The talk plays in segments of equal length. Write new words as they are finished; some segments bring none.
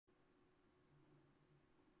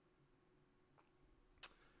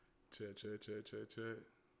Chat.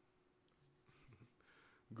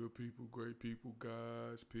 Good people, great people,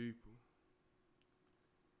 guys, people.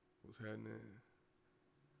 What's happening?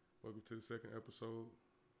 Welcome to the second episode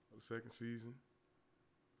of the second season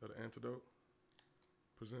of The Antidote,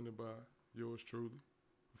 presented by yours truly,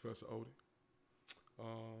 Professor Odie.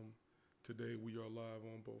 Today we are live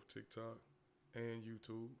on both TikTok and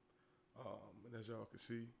YouTube. And as y'all can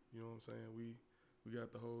see, you know what I'm saying, we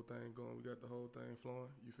got the whole thing going, we got the whole thing flowing,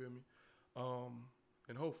 you feel me?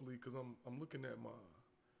 And hopefully, because I'm looking at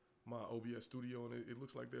my OBS studio and it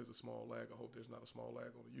looks like there's a small lag. I hope there's not a small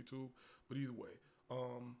lag on the YouTube. But either way,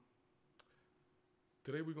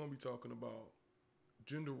 today we're going to be talking about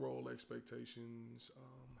gender role expectations,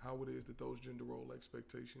 how it is that those gender role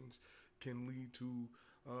expectations can lead to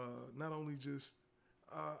not only just,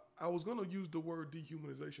 I was going to use the word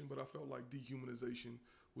dehumanization, but I felt like dehumanization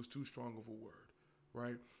was too strong of a word,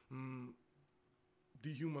 right?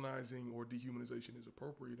 Dehumanizing or dehumanization is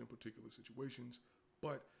appropriate in particular situations,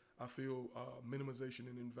 but I feel minimization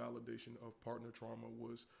and invalidation of partner trauma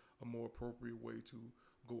was a more appropriate way to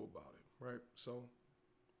go about it, right? So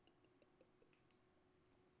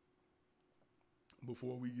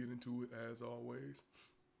before we get into it, as always,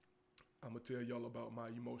 I'm going to tell y'all about my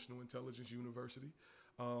Emotional Intelligence University.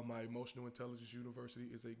 My Emotional Intelligence University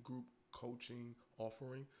is a group coaching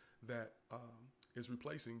offering that is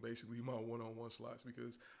replacing basically my one-on-one slots,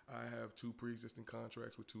 because I have two pre-existing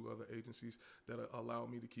contracts with two other agencies that allow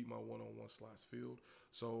me to keep my one-on-one slots filled.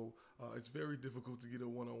 So it's very difficult to get a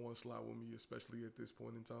one-on-one slot with me, especially at this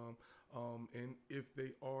point in time. And if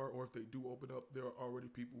they are, or if they do open up, there are already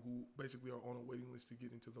people who basically are on a waiting list to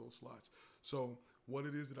get into those slots. So what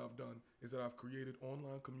it is that I've done is that I've created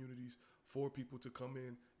online communities for people to come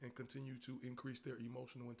in and continue to increase their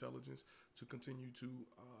emotional intelligence, to continue to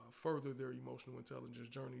further their emotional intelligence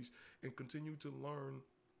journeys, and continue to learn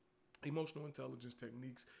emotional intelligence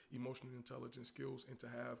techniques, emotional intelligence skills, and to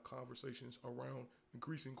have conversations around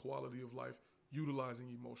increasing quality of life utilizing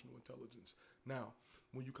emotional intelligence. Now,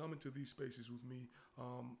 when you come into these spaces with me,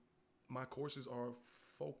 my courses are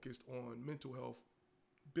focused on mental health,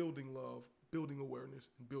 building love, building awareness,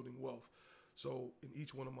 and building wealth. So in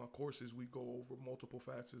each one of my courses, we go over multiple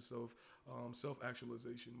facets of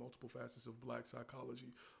self-actualization, multiple facets of Black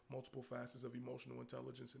psychology, multiple facets of emotional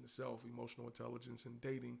intelligence in the self, emotional intelligence in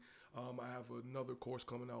dating. I have another course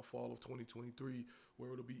coming out fall of 2023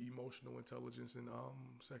 where it'll be emotional intelligence and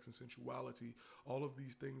sex and sensuality. All of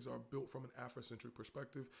these things are built from an Afrocentric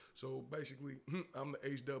perspective. So basically, I'm the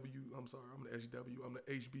HW, I'm the HW, I'm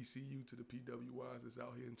the HBCU to the PWIs that's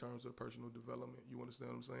out here in terms of personal development. You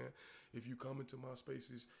understand what I'm saying? If you come into my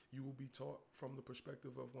spaces, you will be taught from the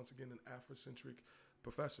perspective of, once again, an Afrocentric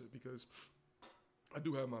professor, because I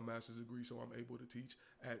do have my master's degree, so I'm able to teach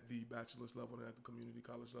at the bachelor's level and at the community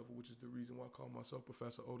college level, which is the reason why I call myself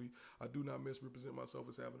Professor Odie. I do not misrepresent myself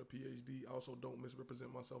as having a PhD. I also don't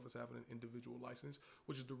misrepresent myself as having an individual license,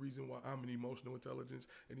 which is the reason why I'm an emotional intelligence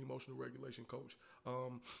and emotional regulation coach.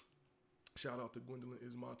 Shout out to Gwendolyn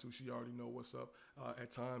Ismatu. She already know what's up.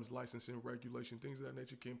 At times, licensing, regulation, things of that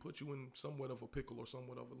nature can put you in somewhat of a pickle or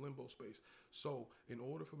somewhat of a limbo space. So in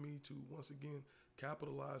order for me to, once again,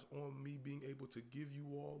 capitalize on me being able to give you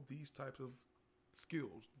all these types of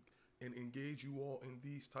skills and engage you all in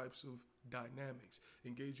these types of dynamics,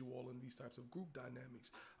 engage you all in these types of group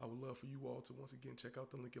dynamics, I would love for you all to, once again, check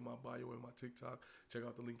out the link in my bio in my TikTok, check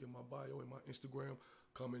out the link in my bio in my Instagram.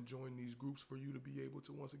 Come and join these groups for you to be able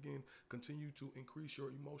to, once again, continue to increase your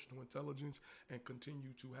emotional intelligence and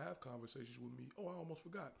continue to have conversations with me. Oh, I almost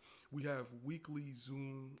forgot. We have weekly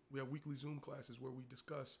Zoom classes where we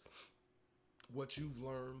discuss what you've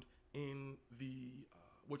learned in the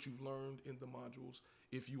modules.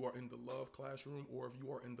 If you are in the love classroom, or if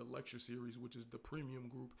you are in the lecture series, which is the premium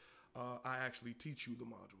group, I actually teach you the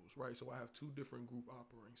modules, right? So I have two different group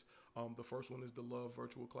offerings. The first one is the love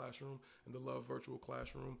virtual classroom, and the love virtual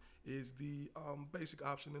classroom is the basic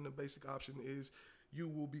option. And the basic option is you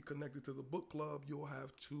will be connected to the book club. You'll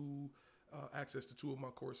have access to two of my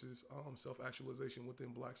courses, self-actualization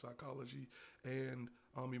within Black psychology and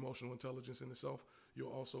emotional intelligence in the self.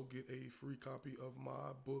 You'll also get a free copy of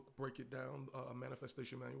my book, Break It Down, a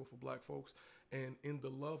manifestation manual for Black folks. And in the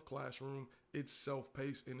love classroom, it's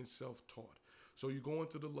self-paced and it's self-taught. So you go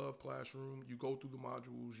into the love classroom, you go through the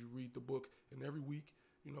modules, you read the book, and every week,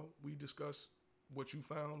 we discuss what you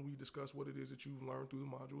found. We discuss what it is that you've learned through the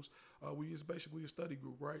modules. It's basically a study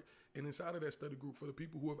group, right? And inside of that study group, for the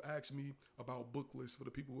people who have asked me about book lists, for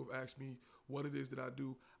the people who have asked me what it is that I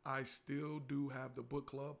do, I still do have the book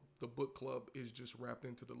club. The book club is just wrapped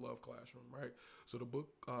into the Love Classroom, right? So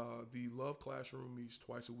the Love Classroom meets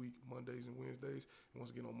twice a week, Mondays and Wednesdays. And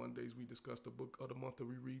once again, on Mondays, we discuss the book of the month that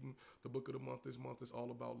we're reading. The book of the month this month is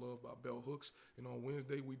All About Love by Bell Hooks. And on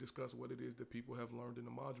Wednesday, we discuss what it is that people have learned in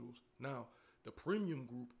the modules. Now, the premium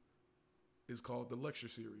group is called the lecture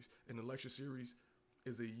series. And the lecture series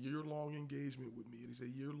is a year-long engagement with me. It is a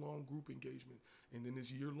year-long group engagement. And in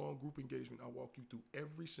this year-long group engagement, I walk you through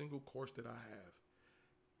every single course that I have.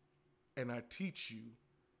 And I teach you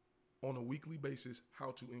on a weekly basis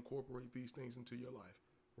how to incorporate these things into your life,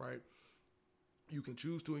 right? You can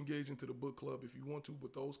choose to engage into the book club if you want to,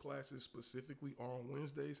 but those classes specifically are on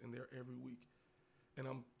Wednesdays and they're every week. And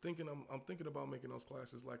I'm thinking about making those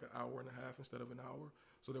classes like an hour and a half instead of an hour,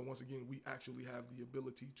 so that once again, we actually have the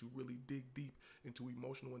ability to really dig deep into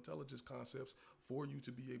emotional intelligence concepts for you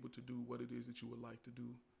to be able to do what it is that you would like to do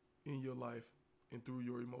in your life and through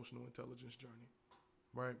your emotional intelligence journey,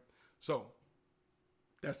 right? So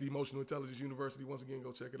that's the Emotional Intelligence University. Once again,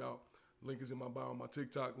 go check it out. Link is in my bio on my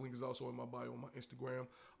TikTok. Link is also in my bio on my Instagram.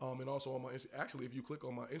 And also on my actually, if you click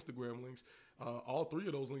on my Instagram links, all three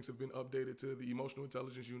of those links have been updated to the Emotional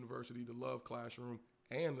Intelligence University, the Love Classroom,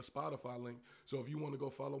 and the Spotify link. So if you want to go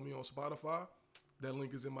follow me on Spotify, that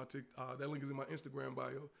link is in my that link is in my Instagram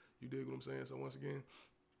bio. You dig what I'm saying? So once again,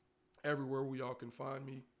 everywhere where y'all can find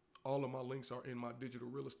me, all of my links are in my digital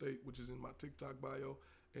real estate, which is in my TikTok bio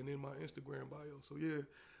and in my Instagram bio. So yeah,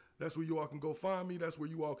 that's where you all can go find me. That's where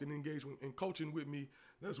you all can engage in coaching with me.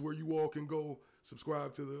 That's where you all can go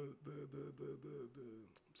subscribe to the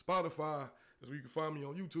Spotify. That's where you can find me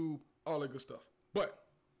on YouTube, all that good stuff. But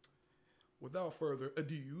without further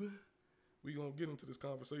ado, we're going to get into this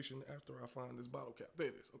conversation after I find this bottle cap. There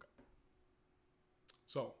it is. Okay.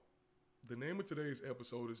 So the name of today's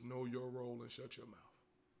episode is Know Your Role and Shut Your Mouth.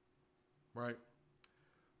 Right?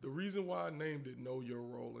 The reason why I named it Know Your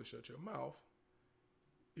Role and Shut Your Mouth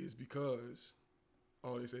is because,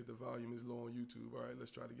 they said the volume is low on YouTube. All right, let's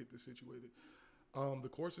try to get this situated. The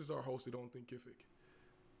courses are hosted on Thinkific.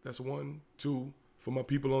 That's one. Two, for my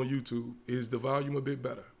people on YouTube, is the volume a bit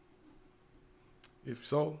better? If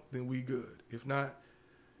so, then we good. If not,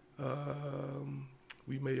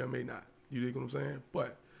 we may or may not. You dig what I'm saying?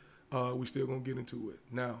 But we still gonna get into it.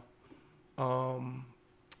 Now,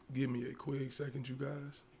 give me a quick second, you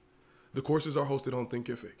guys. The courses are hosted on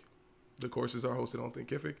Thinkific.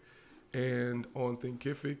 And on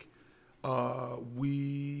Thinkific,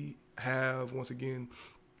 we have, once again,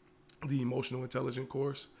 the emotional intelligence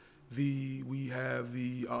course. We have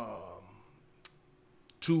the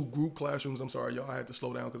 2 group classrooms. I'm sorry, y'all. I had to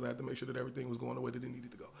slow down because I had to make sure that everything was going the way that it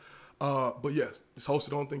needed to go. But yes, it's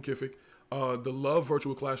hosted on Thinkific. The Love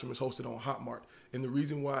Virtual Classroom is hosted on Hotmart. And the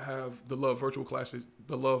reason why I have the Love Virtual Classroom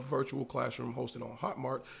hosted on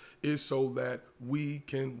Hotmart is so that we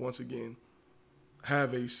can, once again,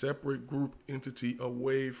 have a separate group entity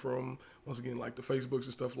away from, once again, like the Facebooks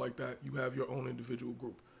and stuff like that. You have your own individual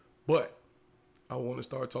group. But I want to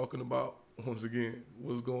start talking about, once again,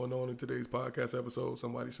 what's going on in today's podcast episode.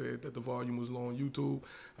 Somebody said that the volume was low on YouTube.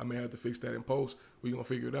 I may have to fix that in post. We're going to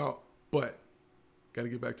figure it out. But got to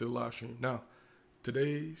get back to the live stream. Now,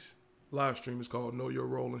 today's live stream is called Know Your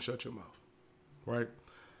Role and Shut Your Mouth, right?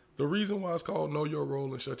 The reason why it's called Know Your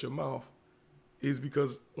Role and Shut Your Mouth is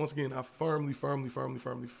because, once again, I firmly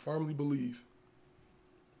believe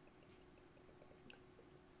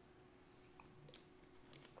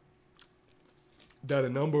that a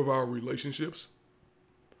number of our relationships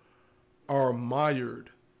are mired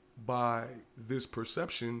by this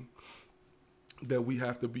perception that we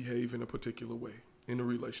have to behave in a particular way in a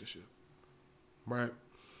relationship, right?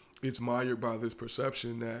 It's mired by this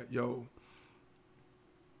perception that,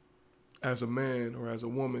 as a man or as a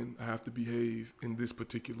woman, I have to behave in this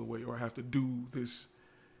particular way, or I have to do this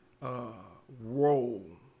role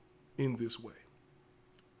in this way,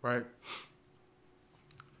 right?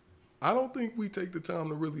 I don't think we take the time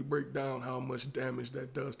to really break down how much damage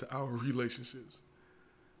that does to our relationships.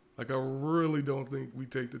 Like, I really don't think we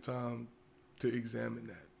take the time to examine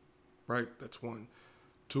that, right? That's one.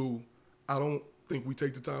 Two, I don't think we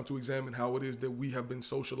take the time to examine how it is that we have been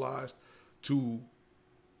socialized to,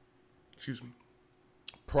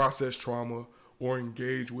 process trauma or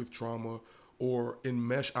engage with trauma or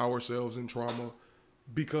enmesh ourselves in trauma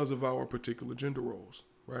because of our particular gender roles,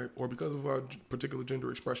 right? Or because of our particular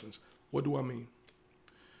gender expressions. What do I mean?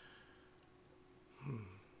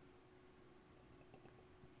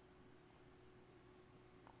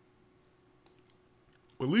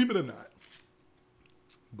 Believe it or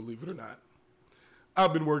not,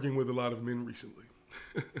 I've been working with a lot of men recently.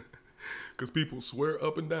 Because people swear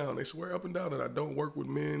up and down. They swear up and down that I don't work with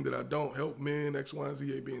men, that I don't help men, X, Y, and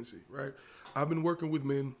Z, A, B, and C, right? I've been working with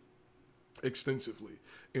men extensively.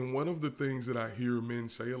 And one of the things that I hear men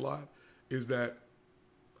say a lot is that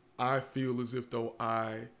I feel as if though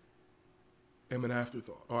I am an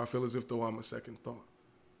afterthought, or I feel as if though I'm a second thought,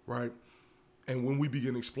 right? And when we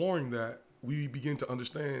begin exploring that, we begin to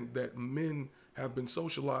understand that men have been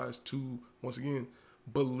socialized to, once again,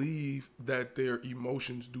 believe that their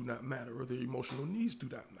emotions do not matter or their emotional needs do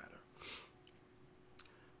not matter.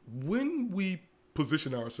 When we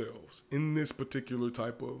position ourselves in this particular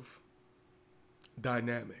type of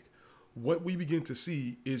dynamic, what we begin to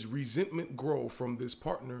see is resentment grow from this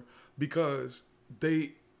partner because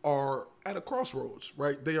they are at a crossroads,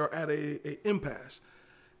 right? They are at a impasse.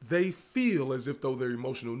 They feel as if though their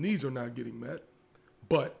emotional needs are not getting met,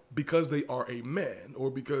 but because they are a man or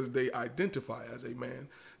because they identify as a man,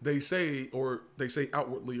 they say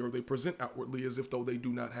outwardly or they present outwardly as if though they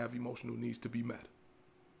do not have emotional needs to be met.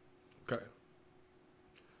 Okay.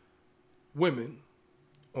 Women,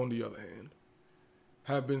 on the other hand,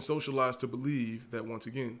 have been socialized to believe that, once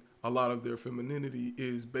again, a lot of their femininity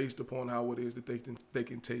is based upon how it is that they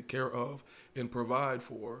can take care of and provide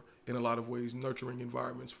for, in a lot of ways, nurturing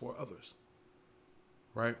environments for others,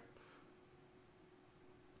 right?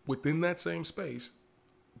 Within that same space,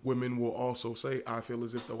 women will also say, I feel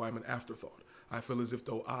as if though I'm an afterthought. I feel as if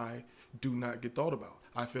though I do not get thought about.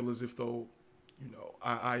 I feel as if though,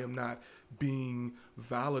 I am not being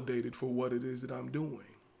validated for what it is that I'm doing.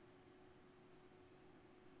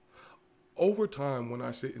 Over time, when I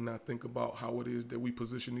sit and I think about how it is that we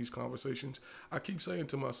position these conversations, I keep saying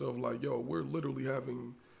to myself, like, yo, we're literally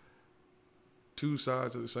having two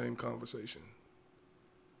sides of the same conversation.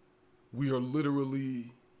 We are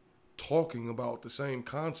literally talking about the same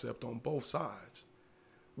concept on both sides.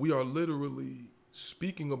 We are literally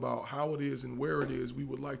speaking about how it is and where it is we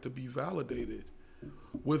would like to be validated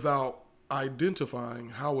without identifying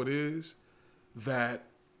how it is that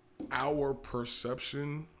our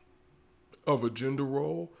perception of a gender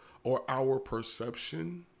role or our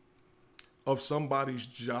perception of somebody's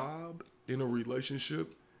job in a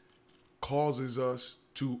relationship causes us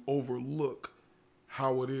to overlook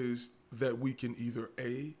how it is that we can either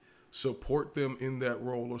A, support them in that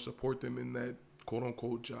role or support them in that quote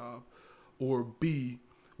unquote job, or B,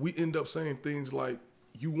 we end up saying things like,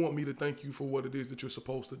 you want me to thank you for what it is that you're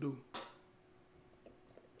supposed to do.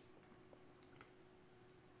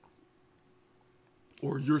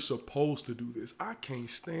 Or you're supposed to do this. I can't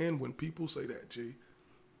stand when people say that, G.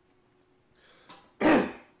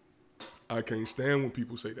 I can't stand when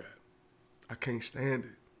people say that. I can't stand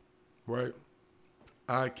it, right?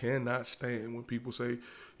 I cannot stand when people say,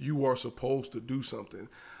 you are supposed to do something.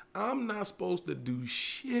 I'm not supposed to do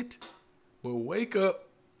shit but wake up,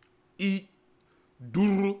 eat,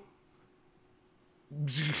 doodle,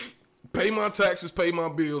 pay my taxes, pay my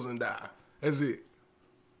bills, and die. That's it.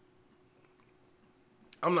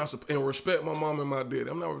 I'm not, and respect my mom and my dad.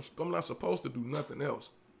 I'm not supposed to do nothing else.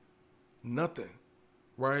 Nothing,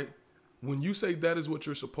 right? When you say that is what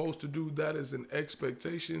you're supposed to do, that is an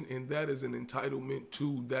expectation and that is an entitlement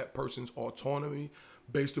to that person's autonomy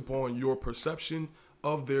based upon your perception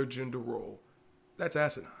of their gender role. That's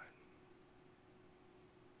asinine.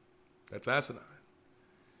 That's asinine.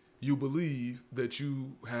 You believe that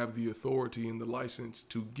you have the authority and the license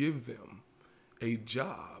to give them a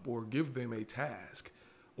job or give them a task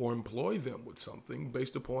or employ them with something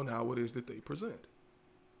based upon how it is that they present,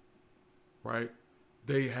 right?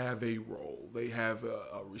 They have a role. They have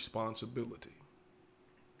a responsibility.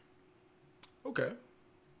 Okay.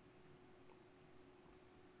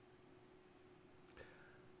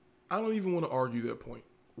 I don't even want to argue that point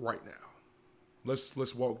right now.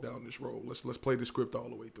 Let's walk down this road. Let's play the script all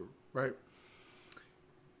the way through, right?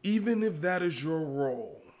 Even if that is your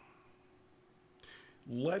role,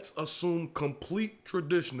 let's assume complete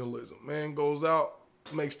traditionalism. Man goes out,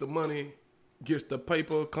 makes the money, gets the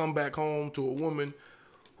paper, come back home to a woman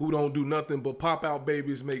who don't do nothing but pop out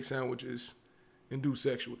babies, make sandwiches, and do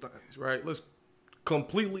sexual things, right? Let's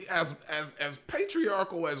completely as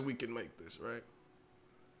patriarchal as we can make this, right?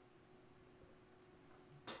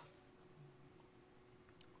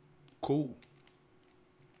 Cool.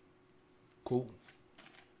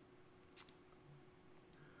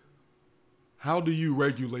 How do you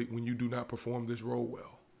regulate when you do not perform this role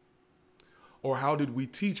well? Or how did we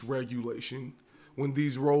teach regulation when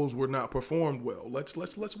these roles were not performed well? Let's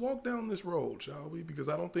walk down this road, shall we? Because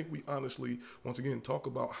I don't think we honestly, once again, talk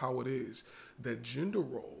about how it is that gender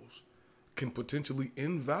roles can potentially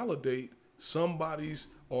invalidate somebody's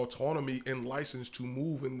autonomy and license to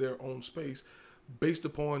move in their own space based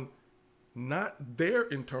upon not their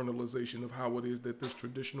internalization of how it is that this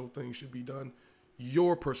traditional thing should be done,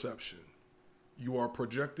 your perception. You are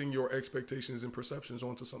projecting your expectations and perceptions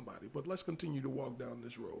onto somebody. But let's continue to walk down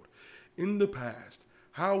this road. In the past,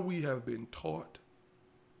 how we have been taught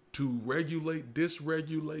to regulate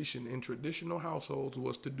dysregulation in traditional households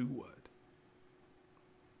was to do what?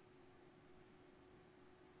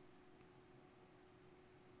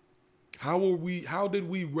 How did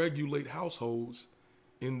we regulate households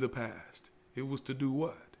in the past? It was to do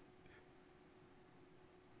what?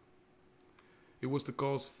 It was to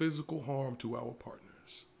cause physical harm to our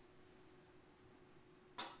partners.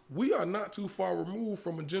 We are not too far removed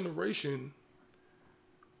from a generation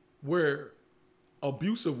where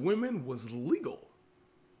abuse of women was legal.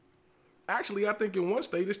 Actually, I think in one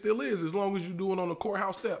state it still is, as long as you do it on the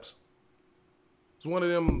courthouse steps. It's one of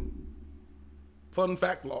them fun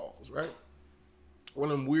fact laws, right?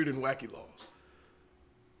 One of them weird and wacky laws.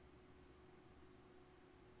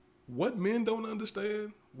 What men don't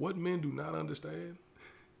understand, what men do not understand,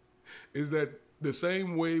 is that the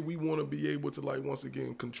same way we want to be able to, like, once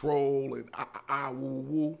again, control and woo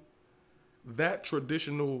woo, that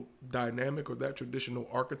traditional dynamic or that traditional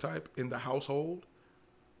archetype in the household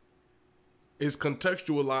is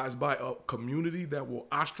contextualized by a community that will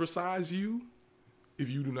ostracize you if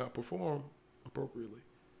you do not perform appropriately.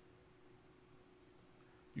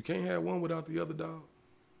 You can't have one without the other, dog.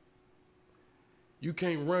 You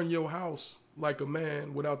can't run your house like a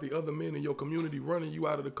man without the other men in your community running you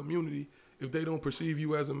out of the community if they don't perceive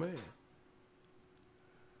you as a man.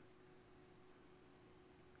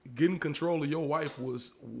 Getting control of your wife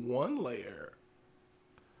was one layer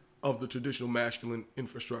of the traditional masculine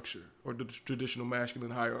infrastructure or the traditional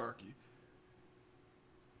masculine hierarchy.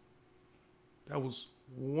 That was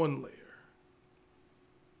one layer.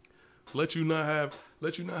 Let you not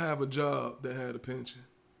have a job that had a pension,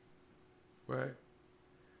 right?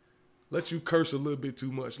 Let you curse a little bit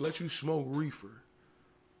too much. Let you smoke reefer.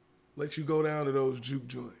 Let you go down to those juke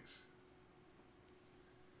joints.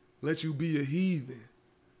 Let you be a heathen.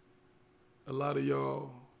 A lot of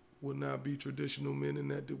y'all would not be traditional men in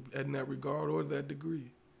that regard or that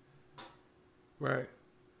degree, right?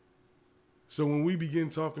 So when we begin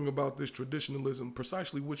talking about this traditionalism,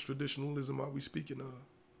 precisely which traditionalism are we speaking of?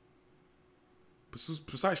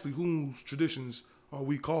 Precisely whose traditions are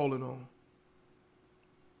we calling on?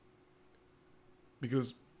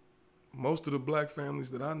 Because most of the black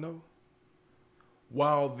families that I know,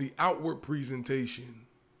 while the outward presentation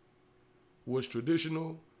was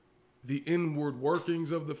traditional, the inward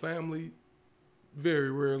workings of the family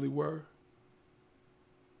very rarely were.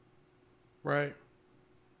 Right?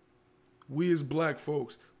 We as black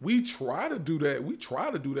folks, we try to do that. We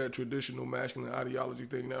try to do that traditional masculine ideology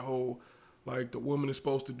thing, that whole, like, the woman is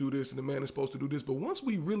supposed to do this and the man is supposed to do this. But once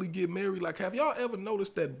we really get married, like, have y'all ever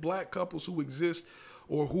noticed that black couples who exist,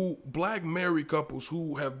 or black married couples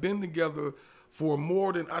who have been together for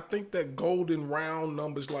more than, I think that golden round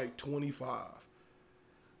number's like 25.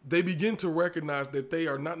 They begin to recognize that they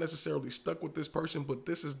are not necessarily stuck with this person, but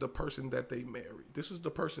this is the person that they married. This is the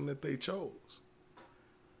person that they chose.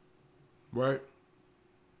 Right?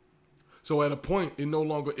 So at a point, it no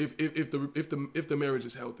longer, if the marriage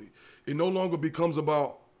is healthy, it no longer becomes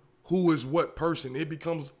about who is what person. It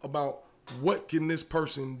becomes about what can this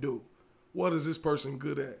person do? What is this person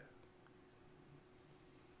good at?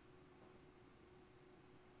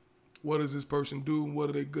 What does this person do? What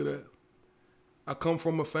are they good at? I come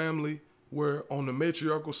from a family where on the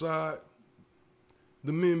matriarchal side,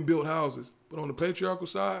 the men built houses. But on the patriarchal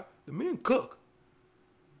side, the men cook.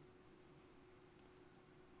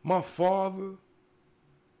 My father,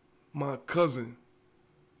 my cousin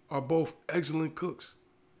are both excellent cooks.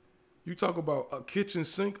 You talk about a kitchen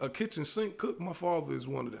sink cook, my father is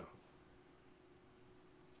one of them.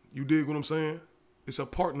 You dig what I'm saying? It's a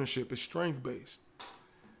partnership. It's strength-based.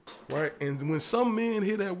 Right? And when some men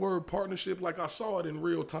hear that word partnership, like I saw it in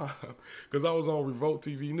real time, because I was on Revolt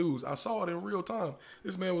TV News. I saw it in real time.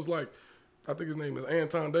 This man was like, I think his name is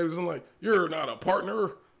Anton Davis. I'm like, you're not a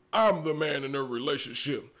partner. I'm the man in the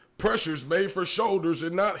relationship. Pressure's made for shoulders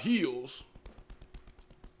and not heels.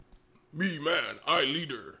 Me, man, I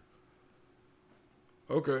leader.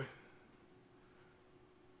 Okay.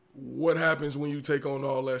 What happens when you take on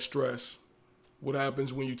all that stress? What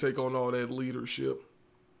happens when you take on all that leadership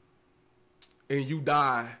and you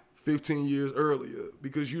die 15 years earlier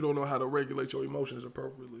because you don't know how to regulate your emotions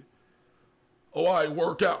appropriately? Oh, I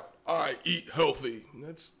work out. I eat healthy.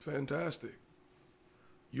 That's fantastic.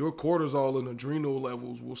 your cortisol and adrenal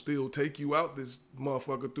levels will still take you out this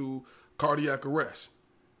motherfucker through cardiac arrest.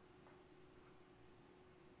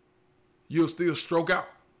 You'll still stroke out.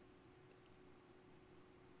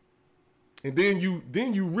 And then you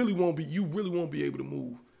really won't be able to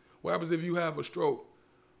move. What happens if you have a stroke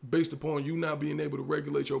based upon you not being able to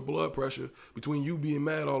regulate your blood pressure between you being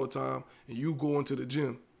mad all the time and you going to the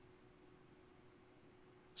gym?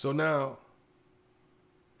 So now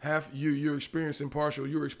you're experiencing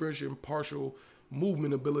partial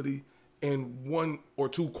movement ability in one or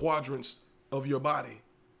two quadrants of your body.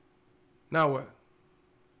 Now what?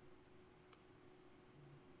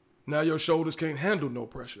 Now your shoulders can't handle no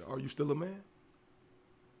pressure. Are you still a man?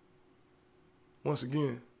 Once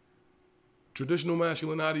again, traditional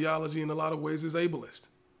masculine ideology in a lot of ways is ableist.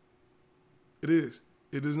 It is.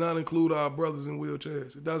 It does not include our brothers in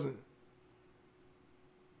wheelchairs. It doesn't.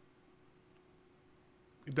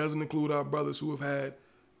 It doesn't include our brothers who have had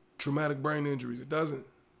traumatic brain injuries. It doesn't.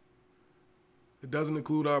 It doesn't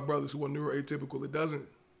include our brothers who are neuroatypical. It doesn't.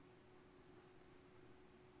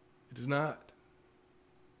 It does not.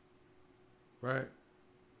 Right?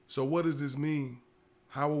 So what does this mean?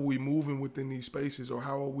 How are we moving within these spaces, or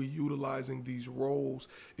how are we utilizing these roles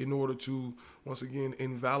in order to, once again,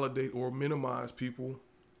 invalidate or minimize people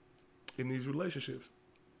in these relationships?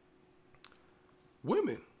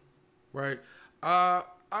 Women, right? I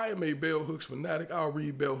am a bell hooks fanatic. I'll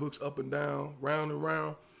read bell hooks up and down, round and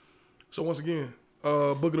round. So once again,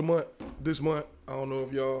 book of the month, this month, I don't know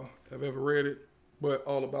if y'all have ever read it, but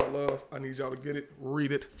All About Love. I need y'all to get it,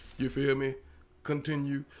 read it, you feel me?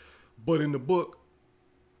 Continue. But in the book,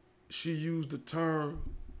 she used a term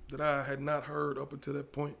that I had not heard up until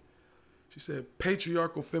that point. She said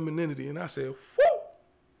patriarchal femininity, and I said,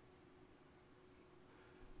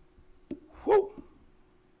 whoo.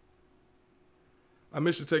 I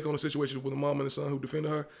missed your take on the situation with the mom and the son who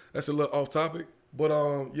defended her. That's a little off topic, but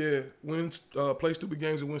yeah, play stupid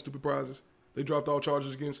games and win stupid prizes. They dropped all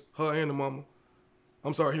charges against her and the mama.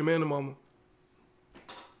 I'm sorry, him and the mama.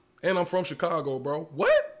 And I'm from Chicago, bro.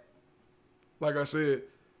 What? Like I said,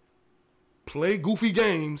 play goofy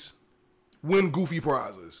games, win goofy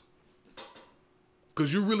prizes.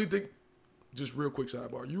 Because you really think, just real quick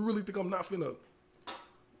sidebar, you really think I'm not finna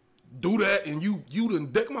do that and you done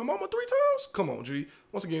deck my mama 3 times? Come on, G.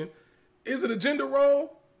 Once again, is it a gender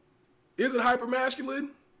role? Is it hypermasculine?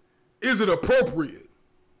 Is it appropriate?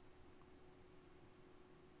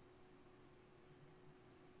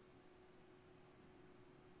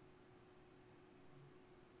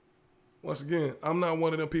 Once again, I'm not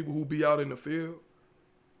one of them people who be out in the field.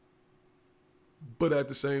 But at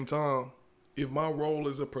the same time, if my role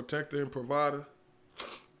is a protector and provider,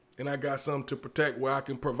 and I got something to protect where I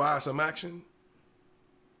can provide some action,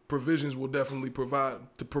 provisions will definitely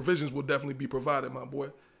be provided, my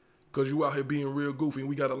boy. Because you out here being real goofy and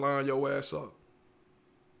we got to line your ass up.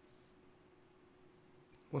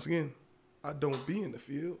 Once again, I don't be in the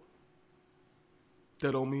field.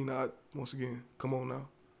 That don't mean once again, come on now.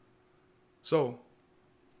 So,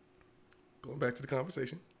 going back to the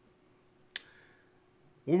conversation.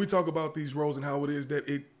 When we talk about these roles and how it is that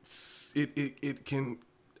it can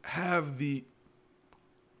have the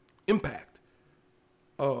impact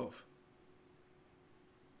of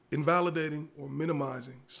invalidating or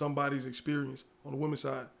minimizing somebody's experience on the women's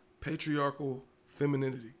side, patriarchal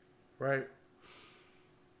femininity, right?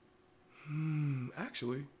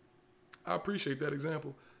 Actually, I appreciate that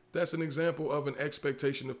example. That's an example of an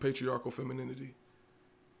expectation of patriarchal femininity,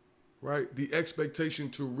 right? The expectation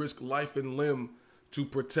to risk life and limb to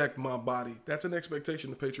protect my body. That's an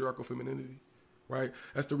expectation of patriarchal femininity, right?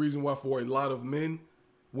 That's the reason why for a lot of men,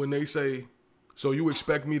 when they say, so you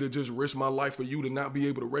expect me to just risk my life for you to not be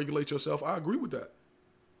able to regulate yourself? I agree with that,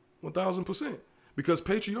 1000%. Because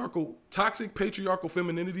toxic patriarchal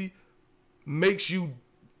femininity makes you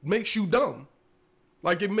dumb.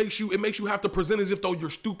 Like it makes you have to present as if though you're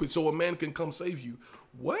stupid so a man can come save you.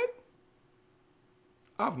 What?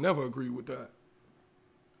 I've never agreed with that.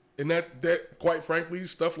 And that quite frankly,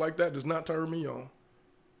 stuff like that does not turn me on.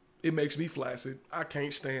 It makes me flaccid. I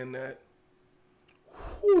can't stand that.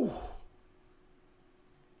 Whew.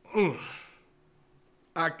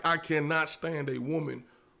 I cannot stand a woman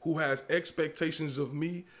who has expectations of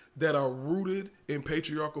me that are rooted in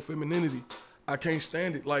patriarchal femininity. I can't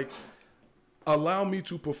stand it. Like, allow me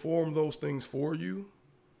to perform those things for you,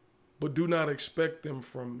 but do not expect them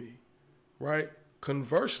from me, right?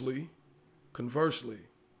 Conversely,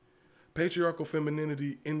 patriarchal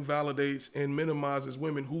femininity invalidates and minimizes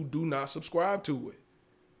women who do not subscribe to it.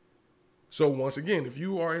 So once again, if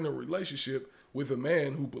you are in a relationship with a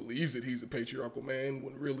man who believes that he's a patriarchal man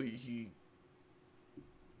when really he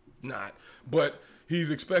not. But he's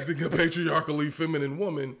expecting a patriarchally feminine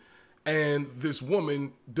woman, and this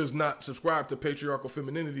woman does not subscribe to patriarchal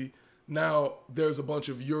femininity. Now there's a bunch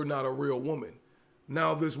of "you're not a real woman."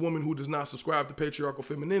 Now this woman who does not subscribe to patriarchal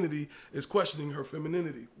femininity is questioning her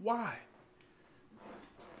femininity. Why?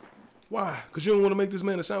 Why? Because you don't want to make this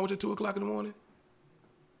man a sandwich at 2 o'clock in the morning?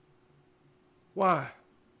 Why?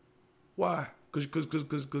 Why? Because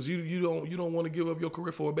you don't want to give up your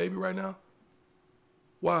career for a baby right now?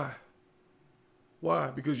 Why?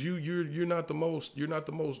 Why? Because you're not the most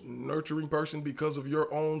nurturing person because of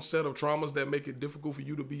your own set of traumas that make it difficult for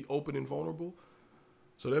you to be open and vulnerable?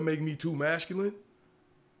 So that make me too masculine?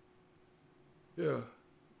 Yeah.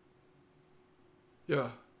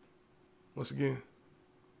 Yeah. Once again,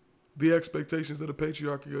 the expectations of the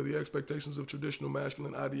patriarchy or the expectations of traditional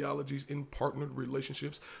masculine ideologies in partnered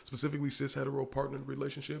relationships, specifically cis-hetero partnered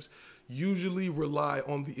relationships, usually rely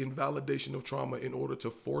on the invalidation of trauma in order to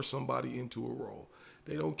force somebody into a role.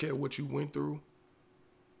 They don't care what you went through.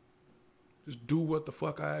 Just do what the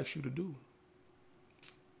fuck I asked you to do.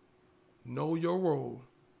 Know your role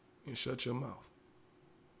and shut your mouth.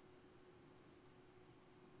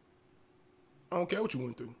 I don't care what you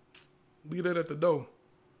went through. Leave that at the door.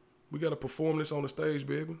 We got to perform this on the stage,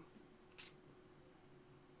 baby.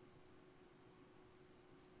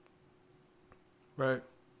 Right?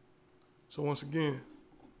 So once again,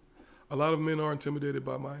 a lot of men are intimidated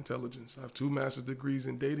by my intelligence. I have 2 master's degrees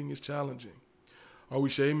and dating is challenging. Are we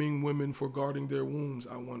shaming women for guarding their wombs?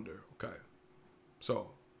 I wonder. Okay.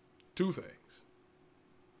 So, 2 things.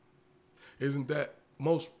 Isn't that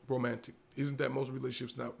most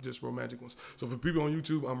relationships not just romantic ones? So for people on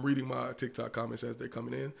YouTube, I'm reading my TikTok comments as they're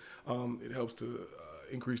coming in. It helps to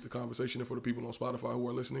increase the conversation. And for the people on Spotify who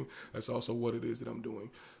are listening, that's also what it is that I'm doing.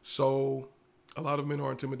 So a lot of men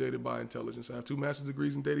are intimidated by intelligence. I have 2 master's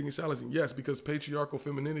degrees in dating and challenging. Yes, because patriarchal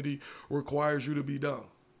femininity requires you to be dumb.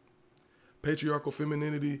 Patriarchal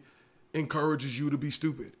femininity encourages you to be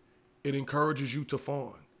stupid. It encourages you to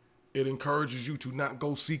fawn. It encourages you to not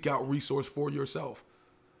go seek out resource for yourself.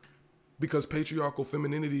 Because patriarchal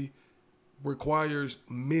femininity requires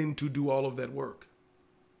men to do all of that work.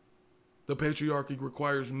 The patriarchy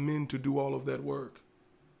requires men to do all of that work.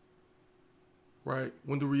 Right?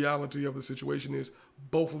 When the reality of the situation is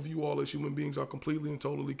both of you all as human beings are completely and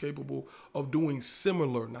totally capable of doing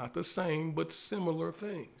similar, not the same, but similar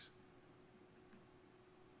things.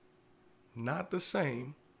 Not the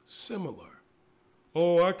same, similar.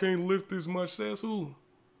 Oh, I can't lift this much, says who?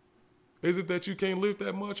 Is it that you can't lift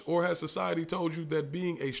that much, or has society told you that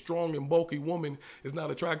being a strong and bulky woman is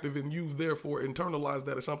not attractive and you therefore internalize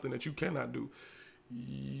that as something that you cannot do?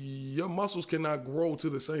 Your muscles cannot grow to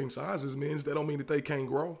the same size as men's. That don't mean that they can't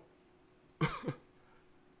grow. That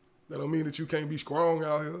don't mean that you can't be strong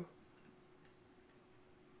out here.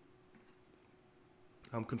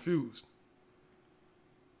 I'm confused.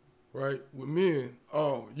 Right? With men,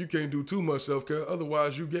 oh, you can't do too much self-care,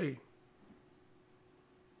 otherwise you gay.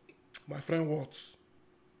 My friend Watts.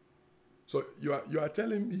 So you are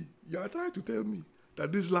telling me, you are trying to tell me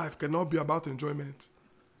that this life cannot be about enjoyment.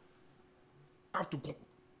 I have to go.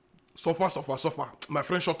 Suffer. My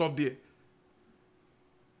friend, shut up there.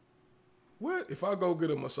 What? If I go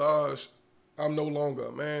get a massage, I'm no longer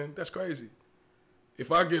a man? That's crazy.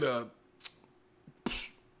 If I get a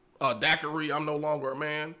daiquiri, I'm no longer a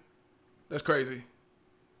man? That's crazy.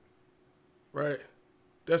 Right?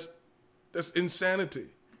 That's insanity.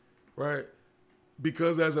 Right?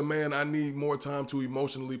 Because as a man, I need more time to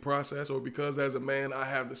emotionally process, or because as a man, I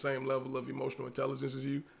have the same level of emotional intelligence as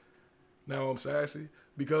you. Now I'm sassy.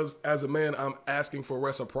 Because as a man, I'm asking for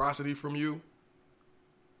reciprocity from you.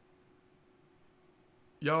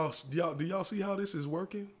 Y'all, do y'all see how this is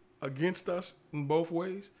working against us in both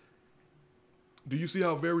ways? Do you see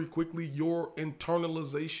how very quickly your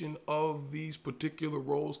internalization of these particular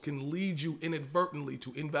roles can lead you inadvertently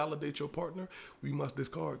to invalidate your partner? We must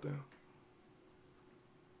discard them.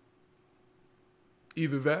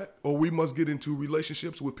 Either that, or we must get into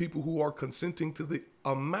relationships with people who are consenting to the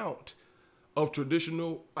amount of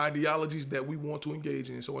traditional ideologies that we want to engage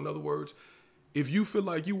in. So in other words, if you feel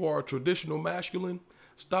like you are a traditional masculine,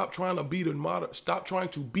 stop trying to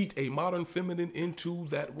beat a modern feminine into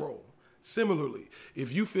that role. Similarly,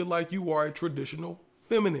 if you feel like you are a traditional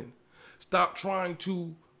feminine, stop trying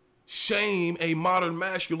to shame a modern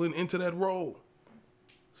masculine into that role.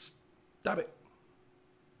 Stop it.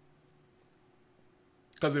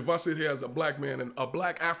 Because if I sit here as a black man and a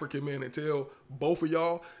black African man and tell both of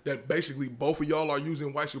y'all that basically both of y'all are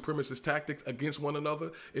using white supremacist tactics against one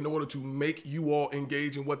another in order to make you all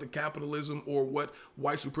engage in what the capitalism or what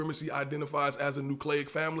white supremacy identifies as a nucleic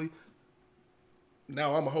family,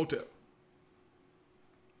 Now I'm a hotel.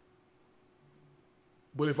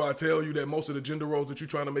 But if I tell you that most of the gender roles that you're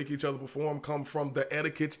trying to make each other perform come from the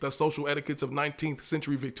etiquettes, the social etiquettes of 19th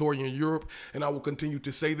century Victorian Europe, and I will continue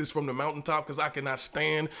to say this from the mountaintop because I cannot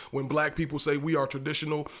stand when black people say we are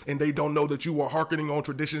traditional and they don't know that you are hearkening on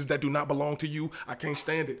traditions that do not belong to you. I can't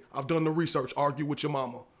stand it. I've done the research. Argue with your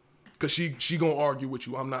mama because she gonna argue with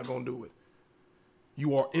you. I'm not gonna do it.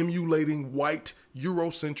 You are emulating white,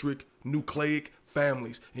 Eurocentric, nucleic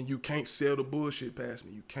families, and you can't sell the bullshit past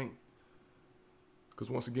me. You can't. Because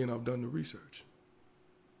once again, I've done the research.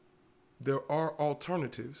 There are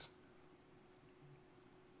alternatives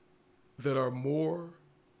that are more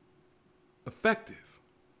effective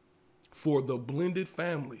for the blended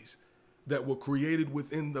families that were created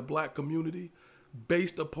within the black community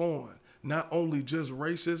based upon not only just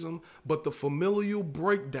racism, but the familial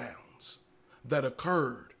breakdowns that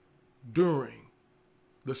occurred during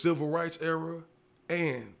the civil rights era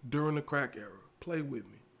and during the crack era. Play with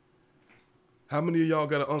me. How many of y'all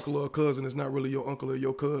got an uncle or a cousin that's not really your uncle or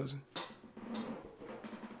your cousin?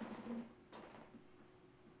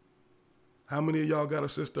 How many of y'all got a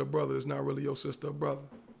sister or brother that's not really your sister or brother?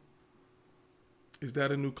 Is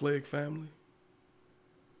that a nucleic family?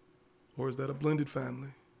 Or is that a blended family?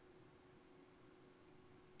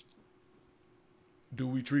 Do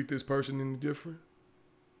we treat this person any different?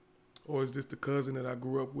 Or is this the cousin that I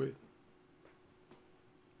grew up with?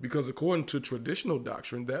 Because according to traditional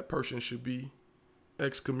doctrine, that person should be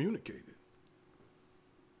excommunicated.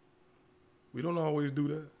 We don't always do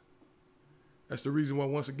that. That's the reason why,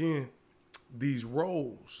 once again, these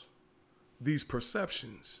roles, these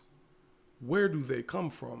perceptions, where do they come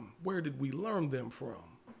from? Where did we learn them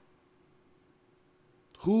from?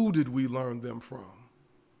 Who did we learn them from?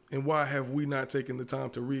 And why have we not taken the time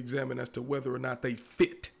to re-examine as to whether or not they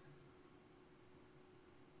fit?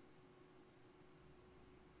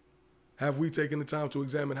 Have we taken the time to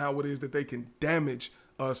examine how it is that they can damage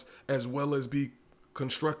us as well as be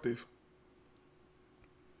constructive?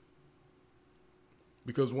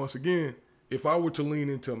 Because once again, if I were to lean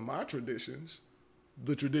into my traditions,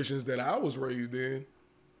 the traditions that I was raised in,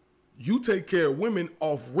 you take care of women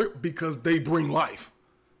off rip because they bring life.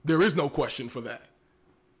 There is no question for that.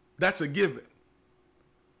 That's a given.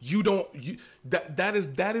 That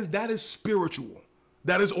is spiritual.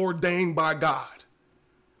 That is ordained by God.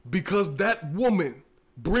 Because that woman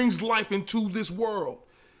brings life into this world.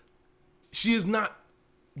 She is not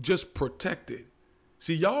just protected.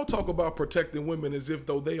 See, y'all talk about protecting women as if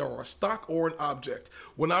though they are a stock or an object.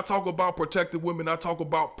 When I talk about protecting women, I talk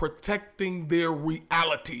about protecting their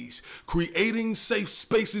realities, creating safe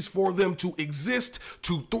spaces for them to exist,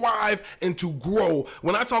 to thrive, and to grow.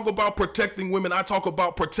 When I talk about protecting women, I talk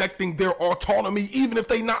about protecting their autonomy, even if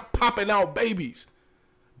they not popping out babies.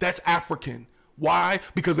 That's African. Why?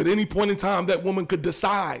 Because at any point in time, that woman could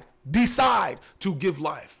decide to give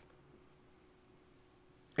life.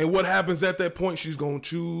 And what happens at that point? She's going to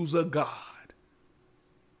choose a God.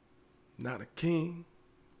 Not a king,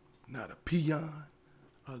 not a peon,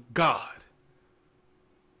 a God.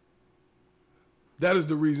 That is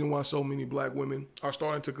the reason why so many black women are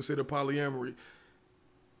starting to consider polyamory.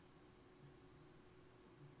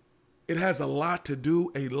 It has a lot to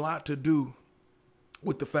do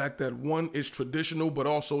with the fact that one, is traditional, but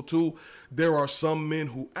also two, there are some men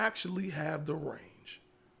who actually have the range.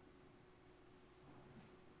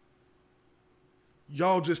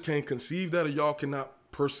 Y'all just can't conceive that, or y'all cannot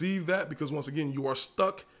perceive that, because once again, you are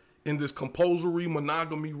stuck in this compulsory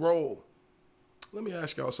monogamy role. Let me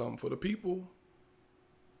ask y'all something. For the people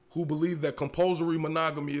who believe that compulsory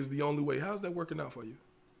monogamy is the only way, how's that working out for you?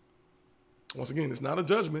 Once again, it's not a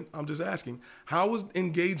judgment. I'm just asking, how is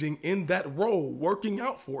engaging in that role working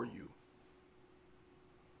out for you?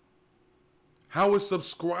 How is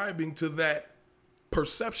subscribing to that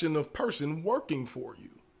perception of person working for you?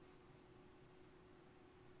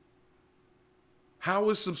 How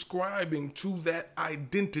is subscribing to that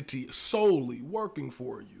identity solely working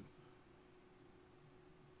for you?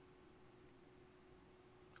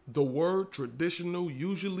 The word traditional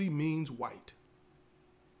usually means white.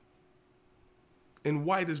 And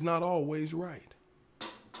white is not always right.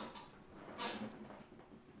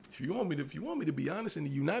 If you want me to be honest, in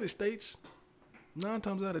the United States, 9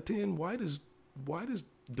 times out of 10, white is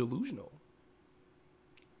delusional.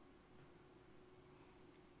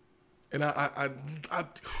 And I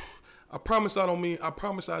promise I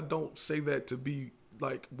promise I don't say that to be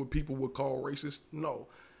like what people would call racist. No,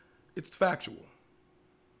 it's factual.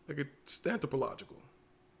 Like, it's anthropological,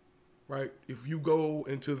 right? If you go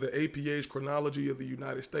into the APA's chronology of the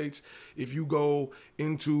United States, if you go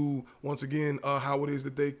into, once again, how it is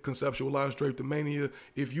that they conceptualize drapetomania,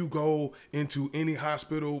 if you go into any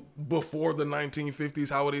hospital before the 1950s,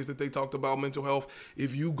 how it is that they talked about mental health,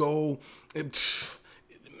 if you go,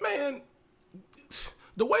 man,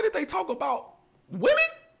 the way that they talk about women,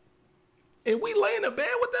 and we lay in the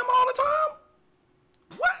bed with them all the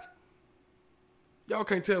time, what? Y'all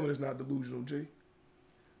can't tell me it's not delusional, G.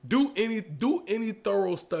 Do any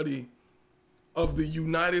thorough study of the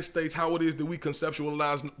United States, how it is that we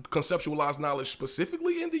conceptualize knowledge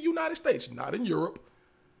specifically in the United States, not in Europe.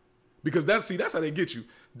 Because that's how they get you.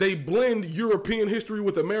 They blend European history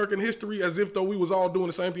with American history as if though we was all doing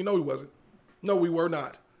the same thing. No, we wasn't. No, we were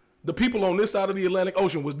not. The people on this side of the Atlantic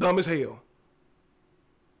Ocean was dumb as hell.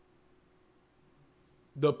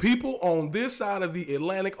 The people on this side of the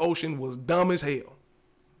Atlantic Ocean was dumb as hell.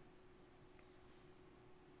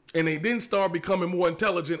 And they didn't start becoming more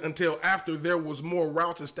intelligent until after there was more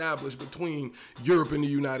routes established between Europe and the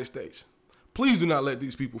United States. Please do not let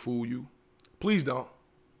these people fool you. Please don't.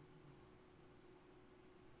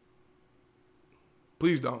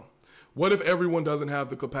 Please don't. What if everyone doesn't have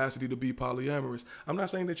the capacity to be polyamorous? I'm not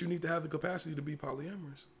saying that you need to have the capacity to be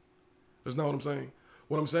polyamorous. That's not what I'm saying.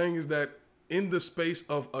 What I'm saying is that in the space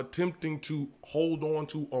of attempting to hold on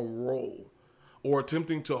to a role or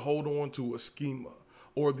attempting to hold on to a schema,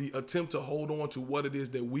 or the attempt to hold on to what it is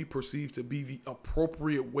that we perceive to be the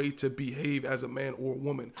appropriate way to behave as a man or a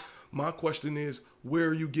woman. My question is, where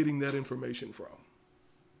are you getting that information from?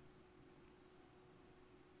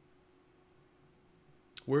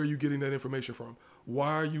 Where are you getting that information from?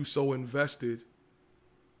 Why are you so invested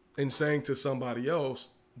in saying to somebody else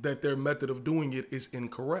that their method of doing it is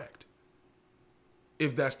incorrect?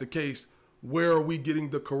 If that's the case, where are we getting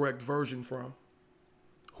the correct version from?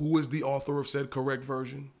 Who is the author of said correct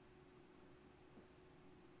version?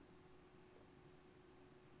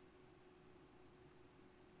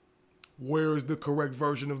 Where is the correct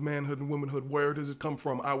version of manhood and womanhood? Where does it come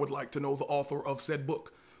from? I would like to know the author of said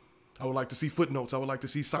book. I would like to see footnotes. I would like to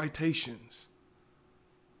see citations.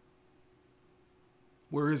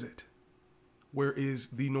 Where is it? Where is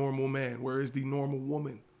the normal man? Where is the normal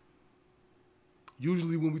woman?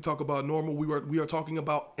 Usually when we talk about normal, we are talking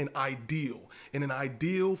about an ideal. And an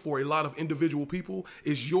ideal for a lot of individual people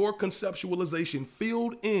is your conceptualization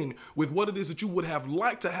filled in with what it is that you would have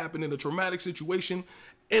liked to happen in a traumatic situation,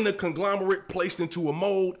 in a conglomerate, placed into a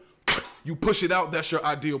mold. You push it out, that's your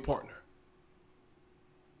ideal partner.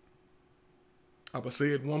 I'm going to say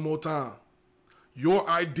it one more time. Your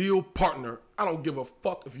ideal partner, I don't give a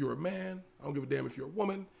fuck if you're a man. I don't give a damn if you're a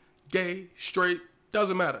woman, gay, straight,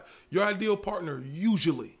 doesn't matter. Your ideal partner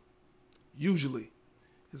usually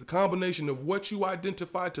is a combination of what you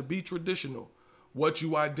identify to be traditional, what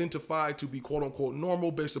you identify to be quote unquote normal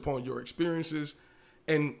based upon your experiences,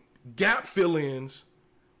 and gap fill-ins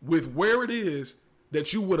with where it is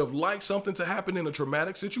that you would have liked something to happen in a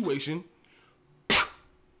traumatic situation.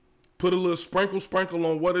 Put a little sprinkle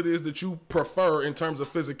on what it is that you prefer in terms of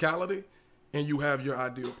physicality, and you have your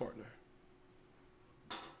ideal partner.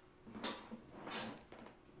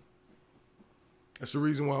 That's the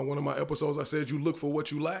reason why in one of my episodes I said you look for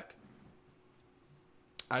what you lack.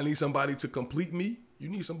 I need somebody to complete me. You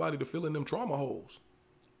need somebody to fill in them trauma holes.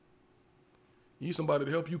 You need somebody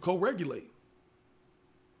to help you co-regulate.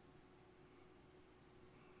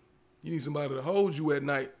 You need somebody to hold you at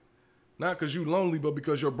night, not because you're lonely, but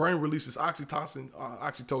because your brain releases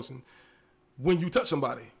oxytocin when you touch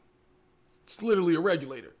somebody. It's literally a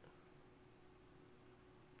regulator.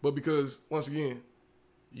 But because, once again,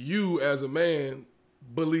 you as a man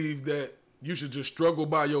believe that you should just struggle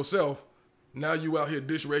by yourself. Now you out here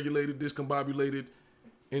dysregulated, discombobulated,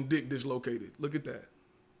 and dick dislocated. Look at that.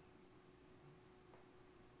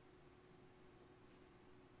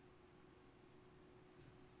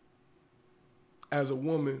 As a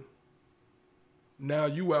woman, now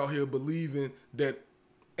you out here believing that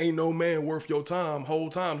ain't no man worth your time. Whole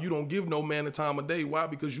time you don't give no man a time of day. Why?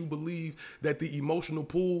 Because you believe that the emotional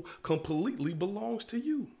pool completely belongs to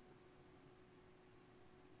you.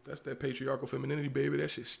 That's that patriarchal femininity, baby. That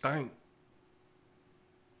shit stank.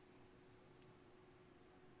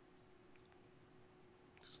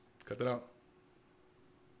 Just cut that out.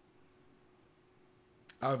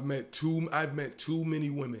 I've met too many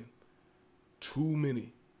women,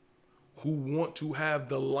 who want to have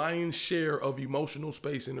the lion's share of emotional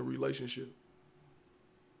space in a relationship.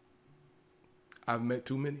 I've met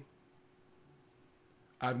too many.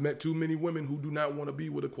 I've met too many women who do not want to be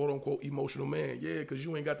with a quote unquote emotional man. Yeah, because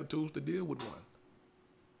you ain't got the tools to deal with one.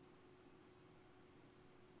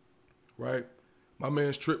 Right? My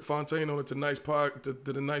man's Trip Fontaine on the Tonight's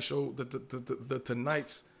the Tonight Show, the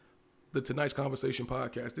Tonight's Conversation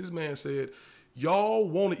podcast. This man said, y'all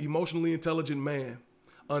want an emotionally intelligent man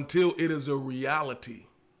until it is a reality.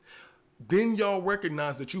 Then y'all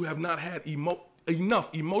recognize that you have not had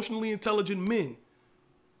enough emotionally intelligent men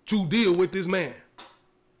to deal with this man.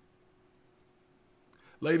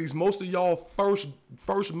 Ladies, most of y'all first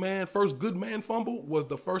good man fumble was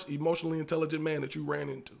the first emotionally intelligent man that you ran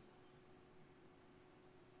into.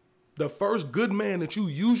 The first good man that you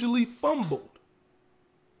usually fumbled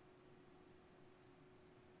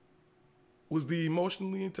was the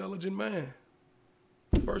emotionally intelligent man.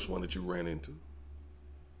 The first one that you ran into.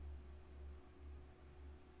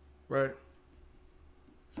 Right?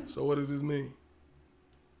 So what does this mean?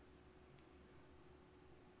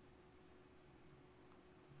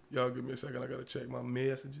 Y'all give me a second. I got to check my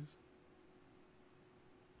messages.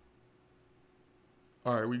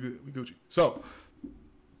 All right, we good. We Gucci. So,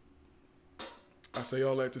 I say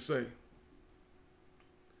all that to say,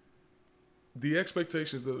 the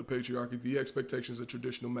expectations of the patriarchy, the expectations of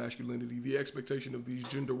traditional masculinity, the expectation of these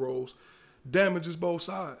gender roles damages both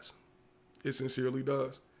sides. It sincerely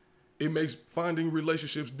does. It makes finding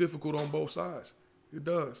relationships difficult on both sides. It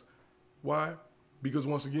does. Why? Because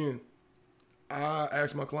once again, I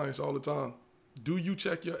ask my clients all the time, do you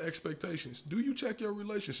check your expectations? Do you check your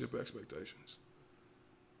relationship expectations?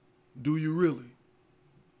 Do you really?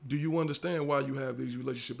 Do you understand why you have these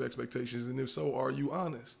relationship expectations? And if so, are you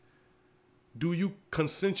honest? Do you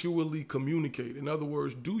consensually communicate? In other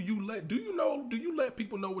words, do you let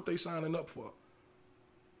people know what they're signing up for?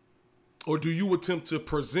 Or do you attempt to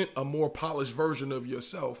present a more polished version of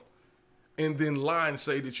yourself and then lie and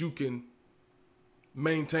say that you can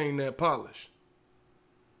maintain that polish?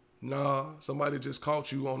 Nah, somebody just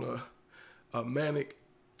caught you on a manic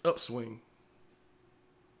upswing.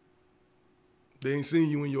 They ain't seen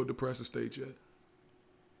you in your depressive state yet.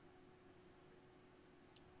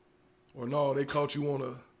 Or no, they caught you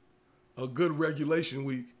on a good regulation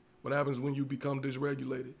week. What happens when you become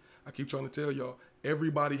dysregulated? I keep trying to tell y'all,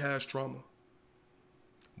 everybody has trauma.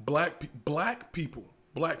 Black people.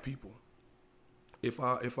 If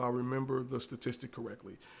I remember the statistic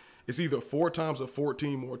correctly, it's either 4 times or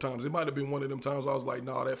 14 more times. It might have been one of them times I was like,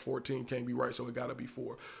 nah, that 14 can't be right, so it got to be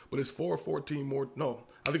 4. But it's 4 or 14 more. No,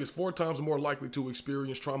 I think it's 4 times more likely to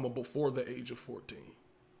experience trauma before the age of 14.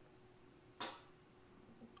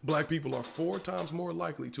 Black people are 4 times more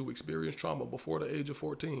likely to experience trauma before the age of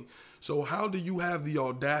 14. So how do you have the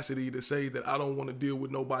audacity to say that I don't want to deal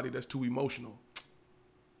with nobody that's too emotional?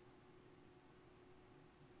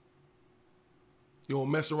 You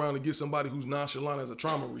don't mess around and get somebody who's nonchalant as a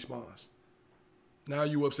trauma response. Now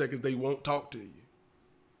you upset because they won't talk to you.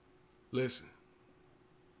 Listen.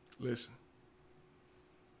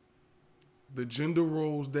 The gender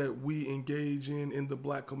roles that we engage in the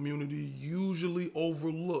black community usually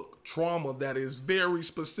overlook trauma that is very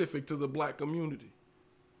specific to the black community.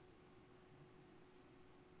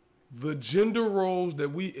 The gender roles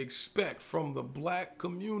that we expect from the black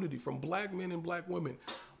community, from black men and black women,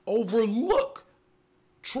 overlook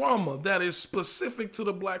trauma that is specific to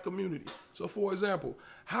the black community. So for example,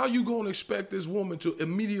 how you gonna expect this woman to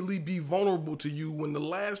immediately be vulnerable to you when the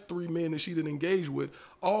last 3 men that she didn't engage with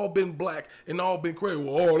all been black and all been crazy?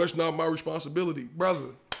 Well, oh, that's not my responsibility. Brother,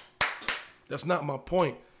 that's not my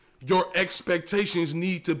point. Your expectations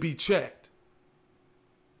need to be checked.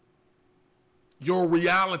 Your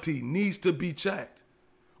reality needs to be checked.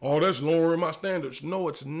 Oh, that's lowering my standards. No,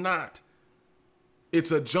 it's not.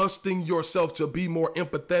 It's adjusting yourself to be more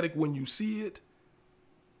empathetic when you see it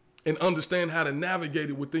and understand how to navigate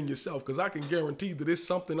it within yourself. Because I can guarantee that it's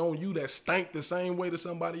something on you that stank the same way to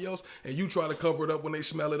somebody else, and you try to cover it up when they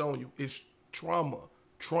smell it on you. It's trauma.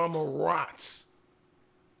 Trauma rots.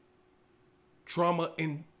 Trauma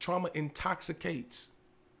intoxicates.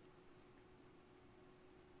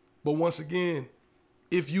 But once again,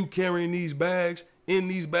 if you carrying these bags, in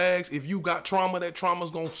these bags, if you got trauma, that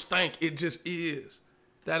trauma's gonna stank. It just is.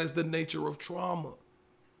 That is the nature of trauma,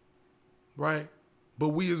 right? But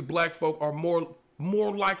we as black folk are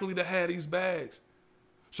more likely to have these bags.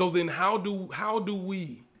 So then how do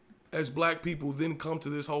we as black people then come to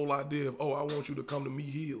this whole idea of, oh, I want you to come to me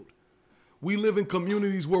healed? We live in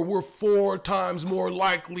communities where we're 4 times more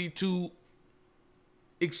likely to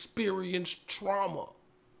experience trauma.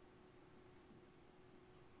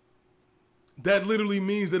 That literally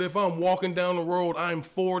means that if I'm walking down the road, I'm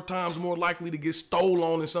 4 times more likely to get stolen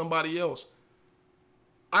on than somebody else.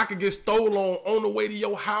 I could get stolen on the way to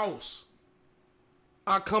your house.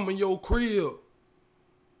 I come in your crib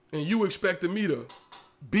and you expected me to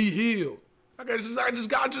be healed. I just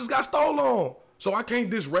got stolen on. So I can't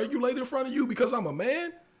dysregulate in front of you because I'm a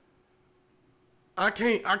man. I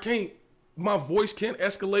can't, my voice can't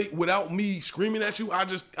escalate without me screaming at you. I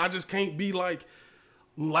just can't be like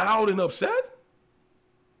loud and upset.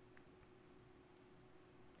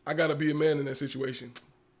 I gotta be a man in that situation.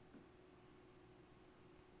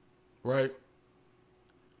 Right?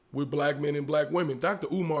 With black men and black women. Dr.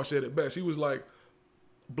 Umar said it best. He was like,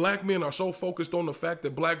 black men are so focused on the fact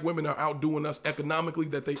that black women are outdoing us economically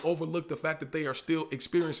that they overlook the fact that they are still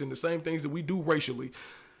experiencing the same things that we do racially.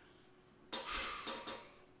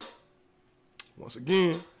 Once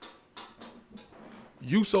again,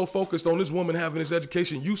 you so focused on this woman having this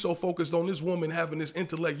education, you so focused on this woman having this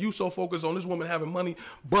intellect, you so focused on this woman having money,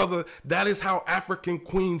 brother, that is how African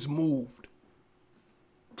queens moved.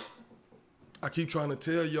 I keep trying to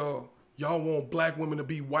tell y'all, y'all want black women to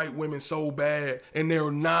be white women so bad, and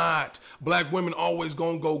they're not. Black women always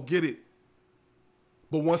gonna go get it.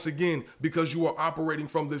 But once again, because you are operating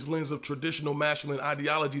from this lens of traditional masculine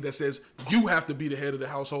ideology that says you have to be the head of the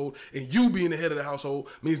household, and you being the head of the household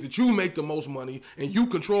means that you make the most money, and you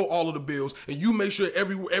control all of the bills, and you make sure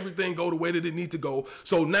everything go the way that it need to go.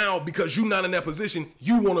 So now, because you're not in that position,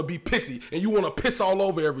 you want to be pissy, and you want to piss all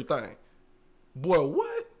over everything. Boy,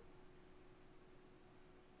 what?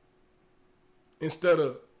 Instead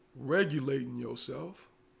of regulating yourself,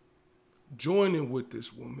 joining with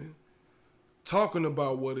this woman, talking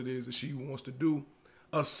about what it is that she wants to do,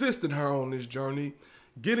 assisting her on this journey,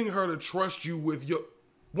 getting her to trust you with your,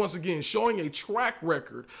 once again, showing a track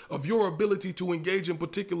record of your ability to engage in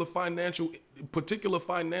particular financial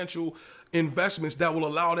investments that will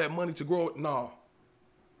allow that money to grow. Nah.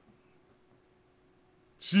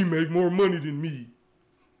 She make more money than me.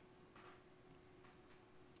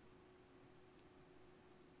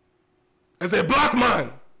 As a black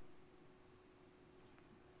man.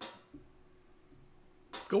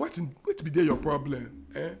 What be there your problem,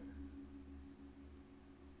 eh?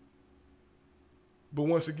 But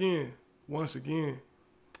once again,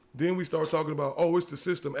 then we start talking about, oh, it's the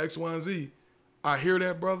system, X, Y, and Z. I hear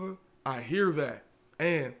that, brother. I hear that.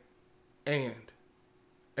 And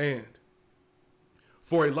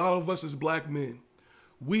for a lot of us as black men,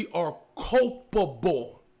 we are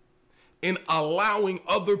culpable in allowing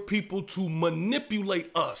other people to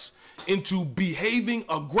manipulate us into behaving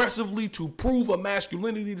aggressively to prove a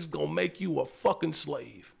masculinity that's gonna make you a fucking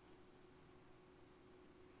slave.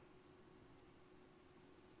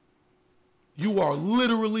 You are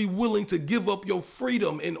literally willing to give up your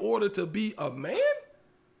freedom in order to be a man?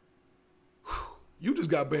 You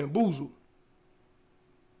just got bamboozled.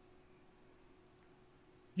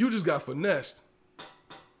 You just got finessed.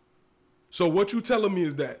 So what you telling me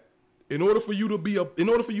is that in order for you to be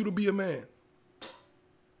a man,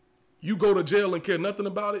 you go to jail and care nothing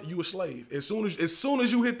about it, you a slave. As soon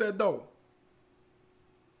as you hit that door,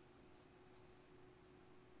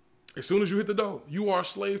 you are a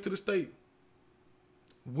slave to the state.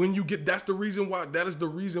 When you get, that is the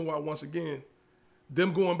reason why, once again,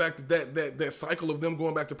 them going back to that cycle of them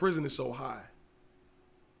going back to prison is so high.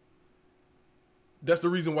 That's the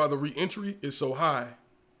reason why the re-entry is so high.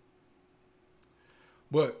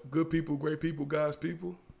 But good people, great people, God's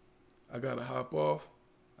people, I gotta hop off.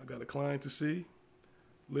 I got a client to see.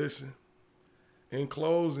 Listen, in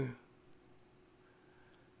closing,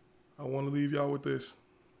 I want to leave y'all with this.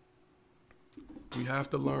 We have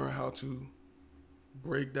to learn how to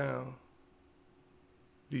break down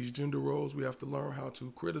these gender roles. We have to learn how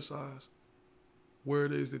to criticize where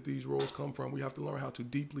it is that these roles come from. We have to learn how to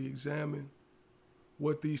deeply examine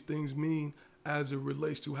what these things mean as it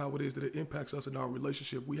relates to how it is that it impacts us in our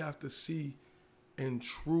relationship. We have to see and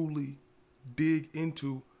truly dig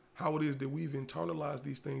into how it is that we've internalized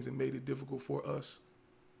these things and made it difficult for us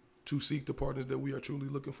to seek the partners that we are truly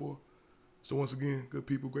looking for. So once again, good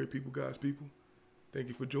people, great people, God's people, thank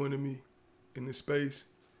you for joining me in this space.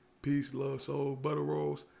 Peace, love, soul, butter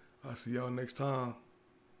rolls. I'll see y'all next time.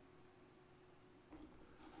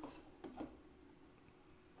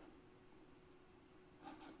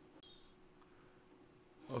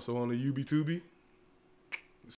 Also on the UB2B.